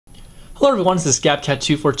Hello everyone, this is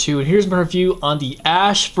Gabcat242 and here's my review on the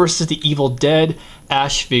Ash vs. the Evil Dead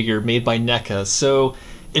Ash figure made by NECA. So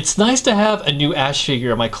it's nice to have a new Ash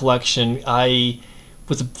figure in my collection. I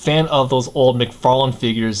was a fan of those old McFarlane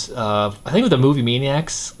figures. I think with the Movie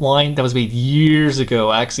Maniacs line that was made years ago.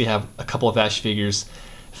 I actually have a couple of Ash figures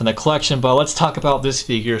from that collection, but let's talk about this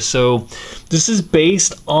figure. So this is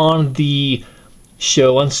based on the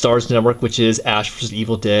show on Starz Network, which is Ash vs.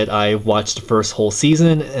 Evil Dead. I watched the first whole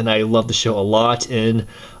season and I loved the show a lot, and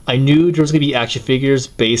I knew there was going to be action figures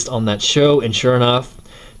based on that show, and sure enough,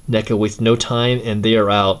 NECA wasted no time and they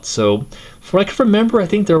are out. So from what I can remember, I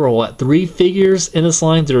think there were 3 figures in this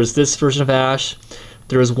line. There was this version of Ash,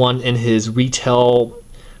 there was one in his retail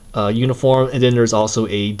uniform, and then there's also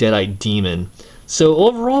a Dead-Eyed Demon. So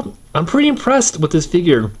overall, I'm pretty impressed with this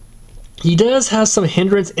figure. He does have some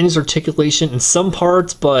hindrance in his articulation in some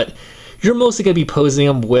parts, but you're mostly going to be posing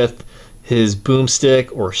him with his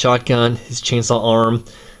boomstick or shotgun, his chainsaw arm,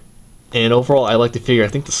 and overall I like the figure. I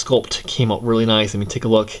think the sculpt came out really nice. I mean, take a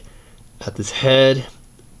look at this head,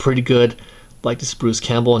 pretty good. Like this Bruce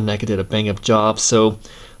Campbell, and NECA did a bang up job. So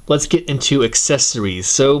let's get into accessories.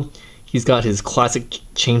 So he's got his classic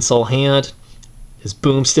chainsaw hand, his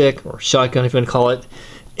boomstick or shotgun if you want to call it.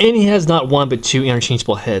 And he has not one but 2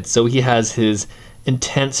 interchangeable heads. So he has his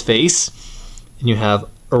intense face, and you have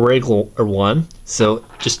a regular one. So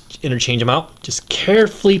just interchange them out. Just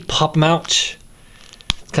carefully pop them out.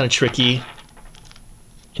 It's kind of tricky.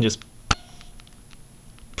 And just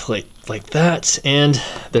play like that, and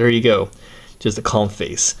there you go. Just a calm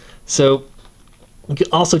face. So you can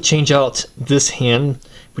also change out this hand,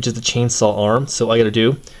 which is the chainsaw arm. So all you gotta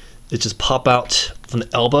do is just pop out from the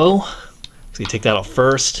elbow. So you take that out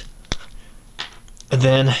first, and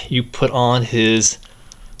then you put on his,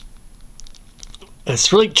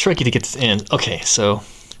 it's really tricky to get this in. Okay, so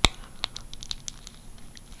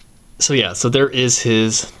yeah, so there is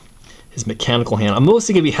his mechanical hand. I'm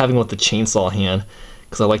mostly gonna be having with the chainsaw hand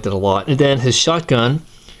because I liked it a lot. And then his shotgun,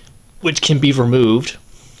 which can be removed.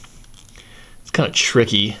 It's kind of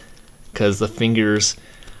tricky because the fingers,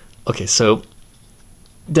 okay, so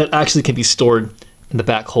that actually can be stored in the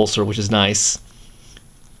back holster, which is nice.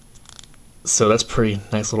 So that's pretty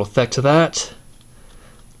nice little effect to that.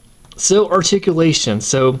 So articulation.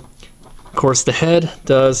 So of course the head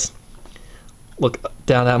does look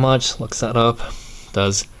down that much, looks that up,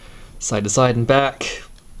 does side to side and back.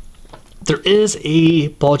 There is a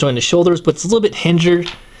ball joint in the shoulders, but it's a little bit hindered.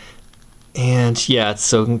 And yeah,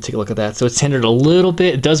 so take a look at that. So it's hindered a little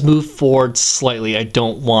bit. It does move forward slightly. I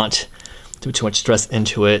don't want to put too much stress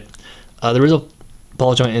into it. There is a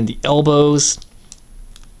ball joint in the elbows,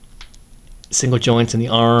 single joints in the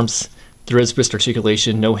arms. There is wrist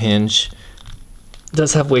articulation, no hinge. It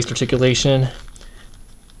does have waist articulation,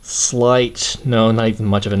 slight, no, not even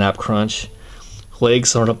much of a nap crunch.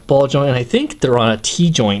 Legs are on a ball joint, and I think they're on a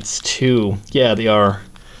T-joints too. Yeah, they are.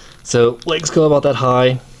 So legs go about that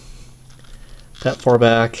high, that far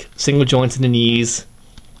back, single joints in the knees.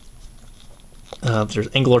 There's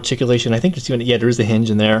angle articulation. I think there's even, yeah, there is a hinge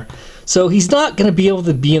in there. So he's not going to be able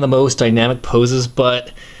to be in the most dynamic poses,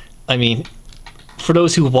 but I mean, for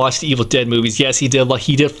those who watched the Evil Dead movies, yes, he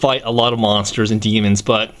did fight a lot of monsters and demons,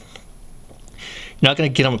 but you're not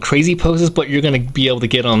going to get him in crazy poses, but you're going to be able to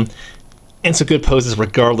get him in some good poses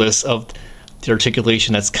regardless of the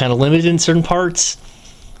articulation that's kind of limited in certain parts.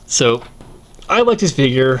 So I like this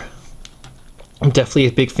figure. I'm definitely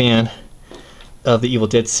a big fan of the Evil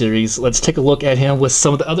Dead series. Let's take a look at him with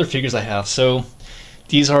some of the other figures I have. So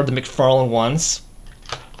these are the McFarlane ones.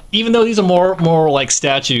 Even though these are more like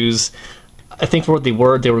statues, I think for what they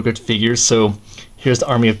were good figures. So here's the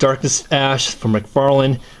Army of Darkness Ash from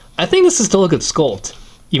McFarlane. I think this is still a good sculpt,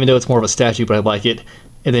 even though it's more of a statue, but I like it.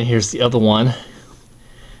 And then here's the other one,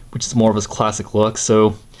 which is more of his classic look.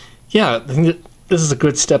 So yeah, I think that this is a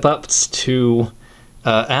good step up to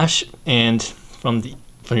Ash and from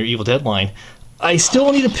your Evil Dead line. I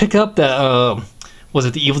still need to pick up that, was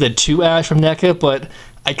it the Evil Dead 2 Ash from NECA, but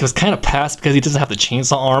I was kind of past because he doesn't have the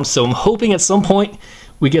chainsaw arm, so I'm hoping at some point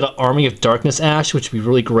we get an Army of Darkness Ash, which would be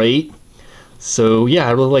really great. So yeah,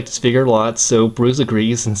 I really like this figure a lot, so Bruce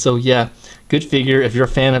agrees, and so yeah, good figure. If you're a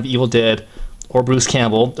fan of Evil Dead or Bruce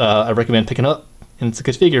Campbell, I recommend picking up, and it's a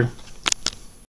good figure.